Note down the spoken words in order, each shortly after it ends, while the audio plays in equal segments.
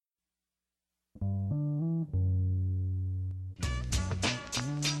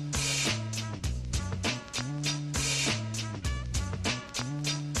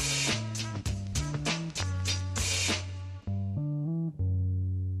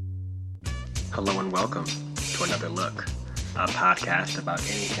Hello and welcome to Another Look, a podcast about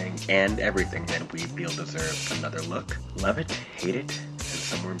anything and everything that we feel deserves another look. Love it, hate it, and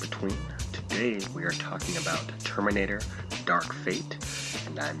somewhere in between. Today we are talking about Terminator Dark Fate,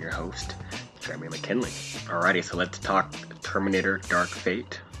 and I'm your host, Jeremy McKinley. Alrighty, so let's talk Terminator Dark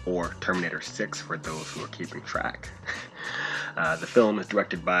Fate, or Terminator 6 for those who are keeping track. The film is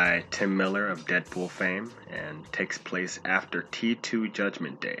directed by Tim Miller of Deadpool fame and takes place after T2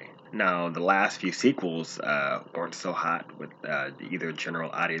 Judgment Day. Now, the last few sequels weren't so hot with either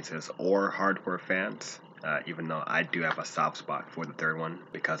general audiences or hardcore fans, even though I do have a soft spot for the third one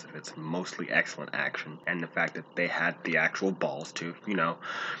because of its mostly excellent action and the fact that they had the actual balls to,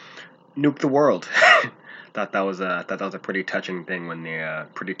 nuke the world. Thought that was a pretty touching thing when they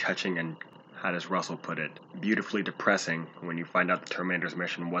pretty touching and, how does Russell put it, beautifully depressing when you find out the Terminator's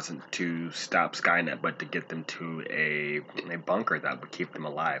mission wasn't to stop Skynet, but to get them to a bunker that would keep them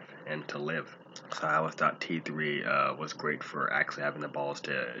alive and to live. So I always thought T3 was great for actually having the balls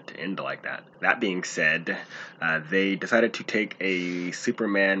to end like that. That being said, they decided to take a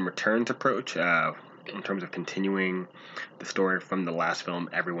Superman Returns approach in terms of continuing the story from the last film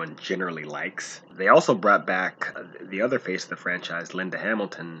everyone generally likes. They also brought back the other face of the franchise, Linda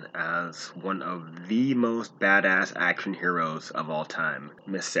Hamilton, as one of the most badass action heroes of all time,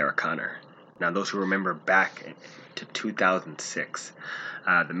 Miss Sarah Connor. Now, those who remember back to 2006,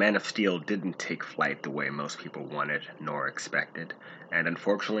 the Man of Steel didn't take flight the way most people wanted nor expected, and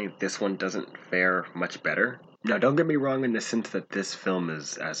unfortunately, this one doesn't fare much better. Now, don't get me wrong in the sense that this film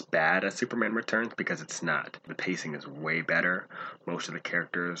is as bad as Superman Returns, because it's not. The pacing is way better, most of the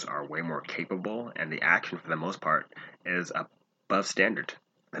characters are way more capable, and the action, for the most part, is above standard.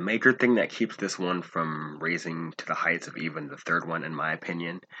 The major thing that keeps this one from raising to the heights of even the third one, in my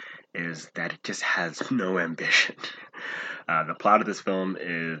opinion, is that it just has no ambition. The plot of this film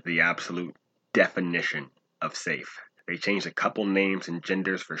is the absolute definition of safe. They changed a couple names and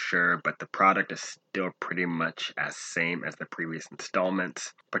genders for sure, but the product is still pretty much as same as the previous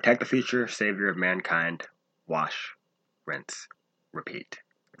installments. Protect the future, savior of mankind, wash, rinse, repeat.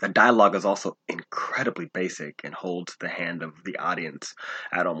 The dialogue is also incredibly basic and holds the hand of the audience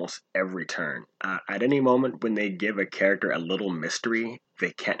at almost every turn. At any moment when they give a character a little mystery,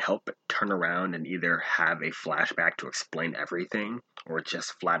 they can't help but turn around and either have a flashback to explain everything, or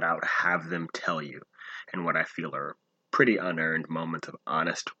just flat out have them tell you, in what I feel are pretty unearned moments of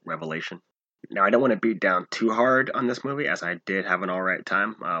honest revelation. Now, I don't want to beat down too hard on this movie, as I did have an alright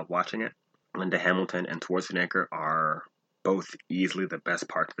time watching it. Linda Hamilton and Schwarzenegger are both easily the best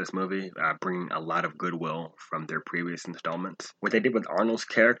parts of this movie, bringing a lot of goodwill from their previous installments. What they did with Arnold's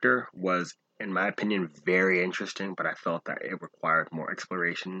character was, in my opinion, very interesting, but I felt that it required more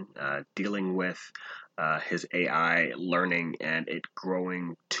exploration, dealing with his AI learning and it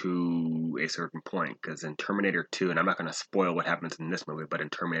growing to a certain point. Because in Terminator 2, and I'm not going to spoil what happens in this movie, but in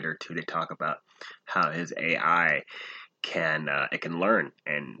Terminator 2, they talk about how his AI can learn,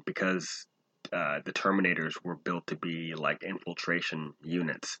 and because the Terminators were built to be like infiltration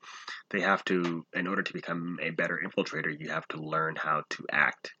units, they have to, in order to become a better infiltrator, you have to learn how to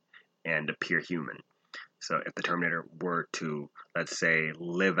act and appear human. So if the Terminator were to, let's say,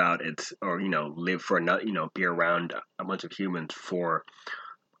 live out its, or, live for another, be around a bunch of humans for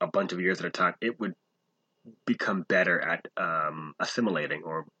a bunch of years at a time, it would become better at assimilating,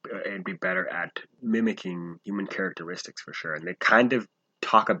 or it'd be better at mimicking human characteristics for sure. And they kind of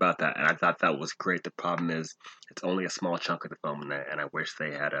talk about that, and I thought that was great. The problem is, it's only a small chunk of the film, and I wish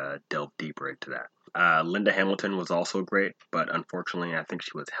they had delved deeper into that. Linda Hamilton was also great, but unfortunately, I think she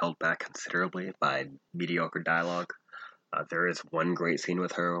was held back considerably by mediocre dialogue. There is one great scene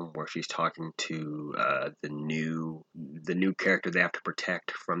with her where she's talking to the new character they have to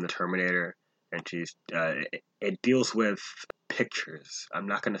protect from the Terminator, and it deals with pictures. I'm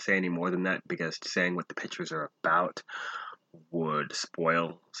not going to say any more than that, because saying what the pictures are about would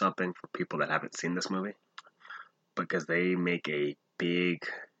spoil something for people that haven't seen this movie, because they make a big,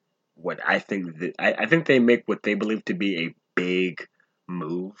 I think they make what they believe to be a big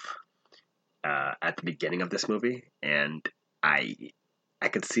move at the beginning of this movie, and I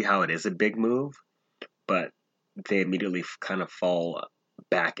could see how it is a big move, but they immediately kind of fall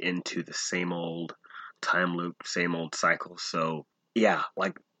back into the same old time loop, same old cycle. So yeah,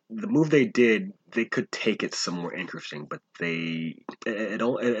 like, the move they did, they could take it somewhere interesting, but it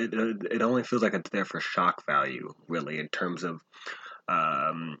only feels like it's there for shock value, really, in terms of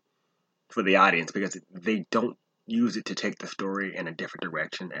for the audience, because they don't use it to take the story in a different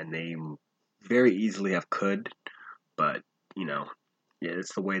direction, and they very easily have could, but yeah,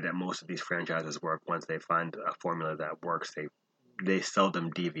 it's the way that most of these franchises work. Once they find a formula that works, they they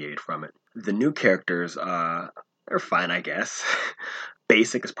seldom deviate from it. The new characters are fine, I guess.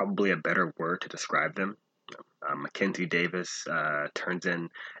 Basic is probably a better word to describe them. Mackenzie Davis turns in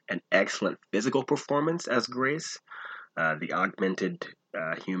an excellent physical performance as Grace, the augmented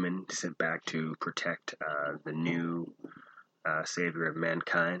human sent back to protect the new savior of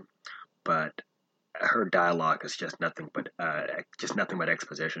mankind. But her dialogue is just nothing but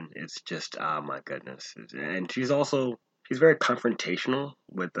exposition. It's just, oh my goodness. And she's very confrontational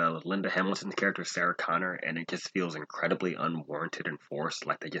with Linda Hamilton's character Sarah Connor, and it just feels incredibly unwarranted and forced,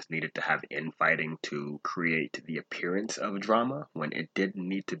 like they just needed to have infighting to create the appearance of drama when it didn't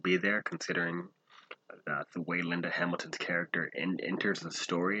need to be there, considering the way Linda Hamilton's character enters the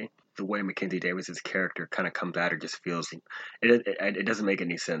story. The way Mackenzie Davis's character kind of comes at her just feels it doesn't make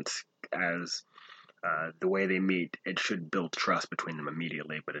any sense. As the way they meet, it should build trust between them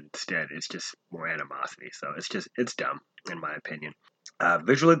immediately, but instead it's just more animosity. So it's dumb, in my opinion.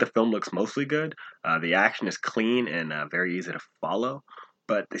 Visually, the film looks mostly good. The action is clean and very easy to follow,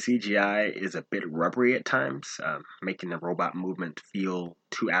 but the CGI is a bit rubbery at times, making the robot movement feel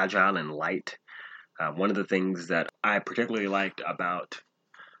too agile and light. One of the things that I particularly liked about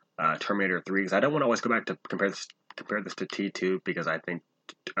Terminator 3, because I don't want to always go back to compare this to T2, because I think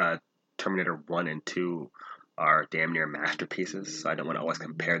Terminator 1 and 2 are damn near masterpieces, so I don't want to always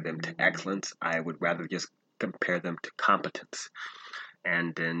compare them to excellence. I would rather just compare them to competence.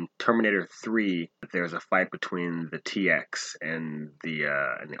 And in Terminator 3, there's a fight between the TX and the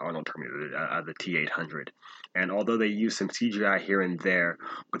Arnold Terminator, the T-800. And although they use some CGI here and there,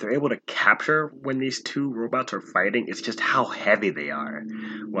 what they're able to capture when these two robots are fighting is just how heavy they are.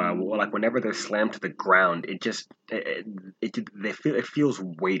 Well, like whenever they're slammed to the ground, it feels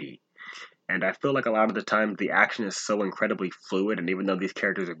weighty. And I feel like a lot of the time the action is so incredibly fluid, and even though these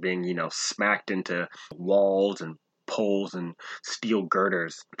characters are being, smacked into walls and poles and steel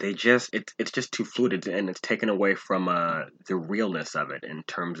girders, it's just too fluid, and it's taken away from the realness of it in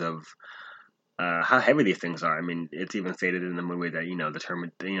terms of how heavy these things are. I mean, it's even stated in the movie that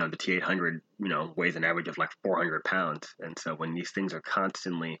the T-800 weighs an average of like 400 pounds, and so when these things are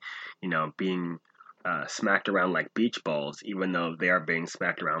constantly being smacked around like beach balls, even though they are being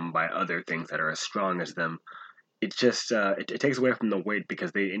smacked around by other things that are as strong as them, it just it takes away from the weight,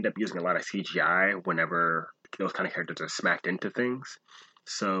 because they end up using a lot of CGI whenever those kind of characters are smacked into things.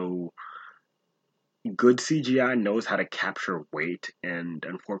 So good CGI knows how to capture weight, and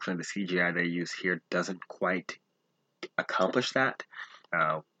unfortunately the CGI they use here doesn't quite accomplish that.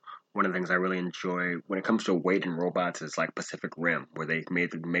 One of the things I really enjoy when it comes to weight in robots is like Pacific Rim, where they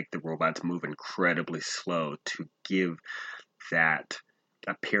make the robots move incredibly slow to give that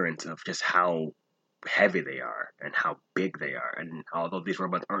appearance of just how heavy they are and how big they are. And although these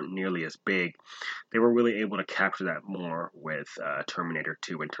robots aren't nearly as big, they were really able to capture that more with Terminator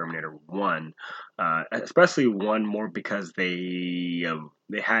 2 and Terminator 1, especially 1 more because they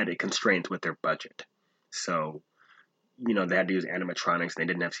had a constraint with their budget. So they had to use animatronics. They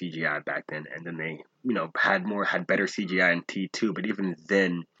didn't have CGI back then, and then they, had better CGI in T2. But even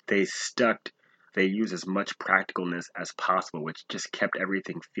then, they used as much practicalness as possible, which just kept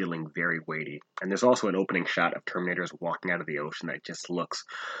everything feeling very weighty. And there's also an opening shot of Terminators walking out of the ocean that just looks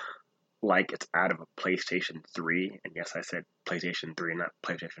like it's out of a PlayStation 3. And yes, I said PlayStation 3, not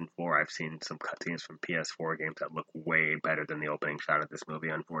PlayStation 4. I've seen some cutscenes from PS4 games that look way better than the opening shot of this movie,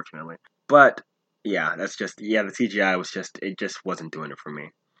 unfortunately. But yeah, the CGI it just wasn't doing it for me.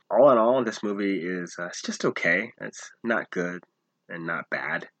 All in all, this movie is it's just okay. It's not good and not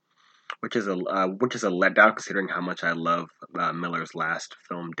bad, which is a letdown considering how much I love Miller's last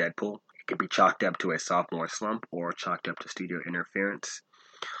film, Deadpool. It could be chalked up to a sophomore slump, or chalked up to studio interference,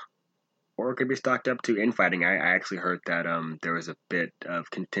 or it could be chalked up to infighting. I actually heard that there was a bit of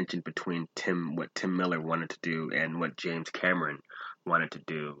contention between what Tim Miller wanted to do and what James Cameron wanted to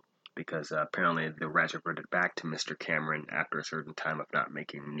do, because apparently the rights reverted back to Mr. Cameron after a certain time of not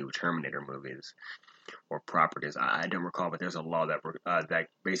making new Terminator movies or properties. I don't recall, but there's a law that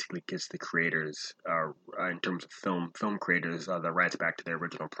basically gives the creators, in terms of film creators, the rights back to their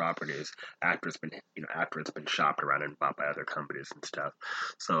original properties after it's been shopped around and bought by other companies and stuff.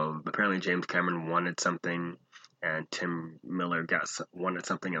 So apparently James Cameron wanted something, and Tim Miller wanted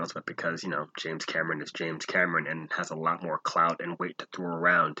something else, but because James Cameron is James Cameron and has a lot more clout and weight to throw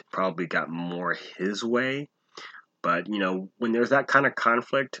around, probably got more his way. But when there's that kind of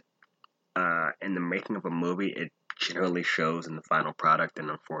conflict in the making of a movie, it generally shows in the final product,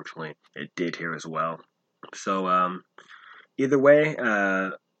 and unfortunately it did here as well. So either way,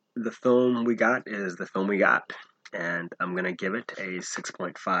 the film we got is the film we got, and I'm gonna give it a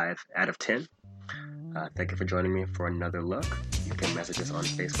 6.5 out of 10. Thank you for joining me for another look. You can message us on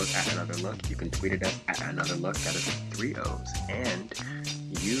Facebook at Another Look. You can tweet at us at Another Look. That is 3 O's. And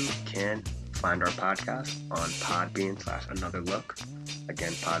you can find our podcast on Podbean/Another Look.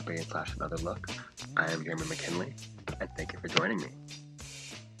 Again, Podbean/Another Look. I am Jeremy McKinley, and thank you for joining me.